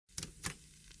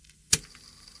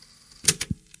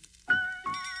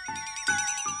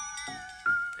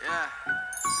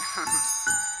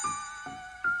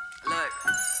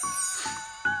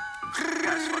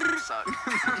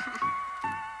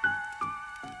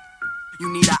You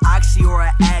need an oxy or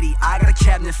an addy, I got a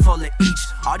cabinet full of each.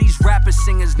 All these rappers,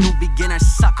 singers, new beginners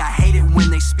suck, I hate it when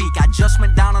they speak. I just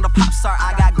went down on a pop star,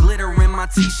 I got glitter in my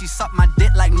teeth. She sucked my dick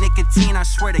like nicotine, I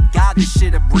swear to God this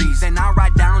shit a breeze. And I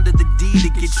ride down to the D to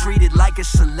get treated like a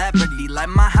celebrity. Like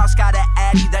my house got an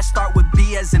addy that start with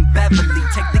B as in Beverly.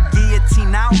 Take the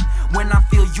guillotine out when I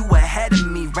feel you ahead of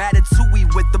me.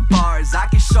 Ratatouille with the bars, I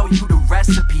can show you the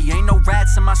recipe. Ain't no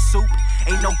rats in my soup,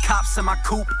 ain't no cops in my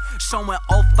coop. Showing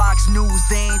old Fox News,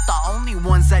 they ain't the only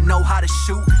ones that know how to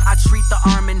shoot. I treat the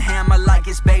arm and hammer like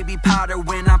it's baby powder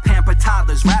when I pamper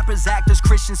toddlers. Rappers, actors,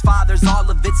 Christians, fathers, all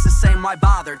of it's the same, why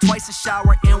bother? Twice a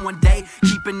shower in one day,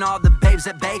 keeping all the babes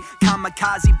at bay.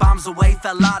 Kamikaze bombs away,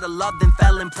 fell out of love then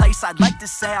fell in place. I'd like to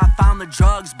say I found the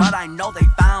drugs, but I know they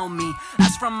found me.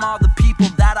 That's from all the people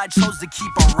that I chose to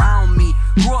keep around me.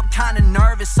 Grew up kinda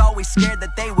nervous, always scared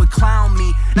that they would clown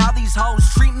me. Now these hoes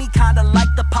treat me kinda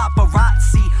like the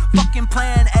paparazzi. Fucking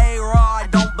plan A raw, I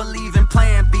don't believe in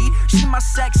plan B. She my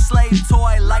sex slave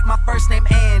toy like my first name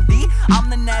Andy. I'm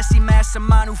the nasty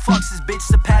mastermind who fucks his bitch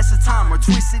to pass the time. We're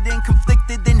twisted and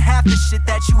conflicted in half the shit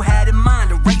that you had in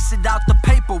mind. Erase it out the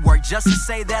paperwork just to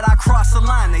say that I crossed the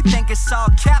line. They think it's all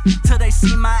cap till they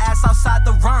see my ass outside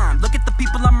the rhyme. Look at the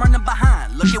people I'm running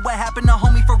behind. Look at what happened to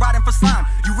homie for riding for slime.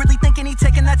 You really thinking he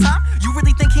taking that time? You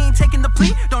really think he ain't taking the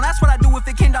plea? Don't ask what I do if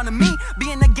it came down to me.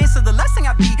 Being against is the last thing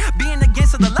I be. Being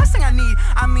against is the last thing I need.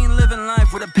 I mean living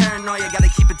life with a paranoia, gotta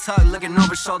keep it tucked, looking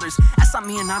over shoulders. That's not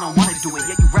me and I don't wanna do it.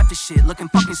 Yeah, you rap the shit, looking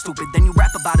fucking stupid. Then you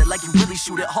rap about it like you really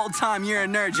shoot it. Whole time you're a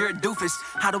nerd, you're a doofus.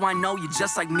 How do I know you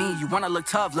just like me? You wanna look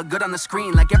tough, look good on the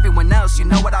screen like everyone else, you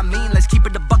know what I mean? Let's keep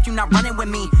it a buck, you not running with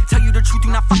me. Tell you the truth,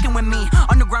 you not fucking with me.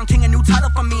 Underground king, a new title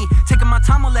for me. Taking my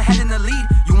time, all ahead in the lead.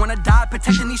 You wanna die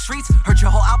protecting these streets? Heard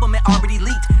your whole album